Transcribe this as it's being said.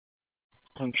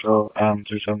Control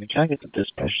 370. Can I get the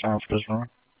dispatch time for this run?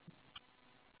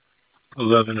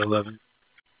 1111.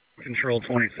 Control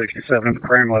 2067.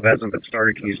 Crime lab hasn't been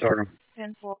started. Can you start them?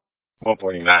 10-4.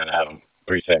 149 Adam.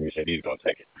 370 said he's going to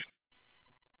take it.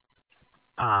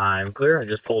 I'm clear. I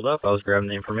just pulled up. I was grabbing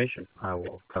the information. I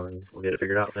will come and we'll get it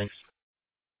figured out. Thanks.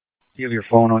 Do you have your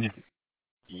phone on you?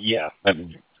 Yeah.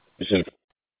 It's in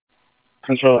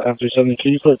Control 370.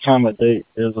 Can you put time and date?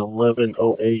 Is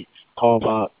 11:08. Call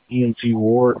by EMT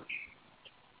Ward.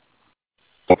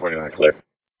 149 clear.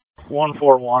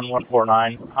 141,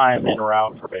 149. I am en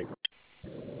route for Baker.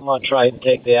 I'm going to try and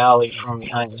take the alley from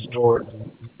behind the store.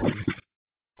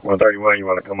 131, you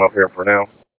want to come up here for now?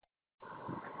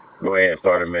 Go ahead and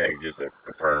start a mag just to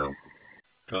confirm.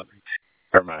 Copy.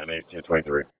 Hermine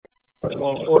 1023.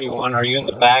 141, are you in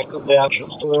the back of the actual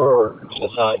store or to the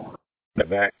side? The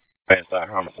back, side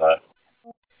homicide.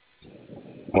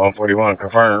 141,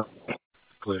 confirm.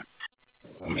 Clear.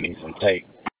 I'm going to need some tape.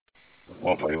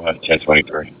 141,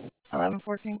 1023.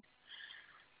 1114.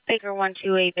 Baker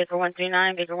 128, Baker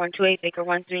 139, Baker 128, Baker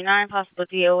 139, possible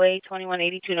DOA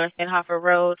 2182 North Mithoeffer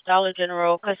Road. Dollar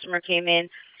General customer came in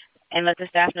and let the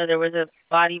staff know there was a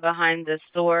body behind the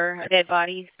store, a dead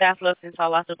body. Staff looked and saw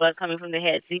lots of blood coming from the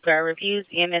head. CPR refused.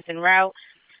 EMS en route.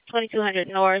 2200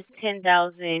 North,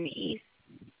 10,000 East.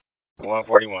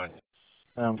 141.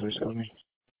 370.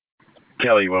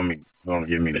 Kelly, you want to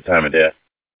give me the time of death?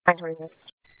 926.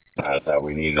 I thought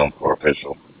we needed them for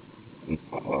official.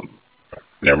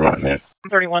 Never mind, man.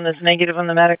 31 that's negative on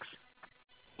the medics.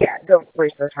 Yeah, don't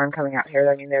waste their time coming out here.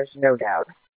 I mean, there's no doubt.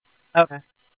 Okay.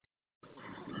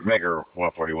 Maker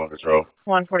 141 control.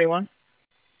 141.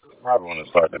 Probably want to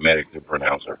start the medic to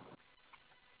pronounce her.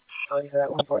 Going for that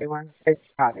 141. It's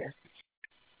obvious.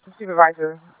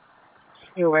 Supervisor,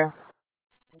 you aware?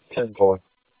 10-4.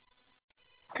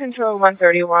 Control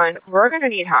 131. We're going to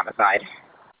need homicide.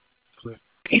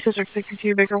 East District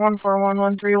 62, Baker 141,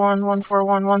 131,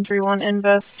 141, 131,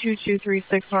 Invest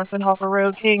 2236 North Mithoeffer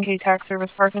Road, K&K Tax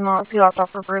Service Parking Lot, Sea Lot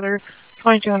Offer Further,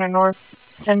 2200 North,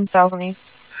 10,000 East.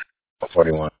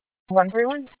 141.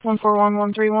 131? 141,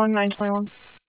 131, 921.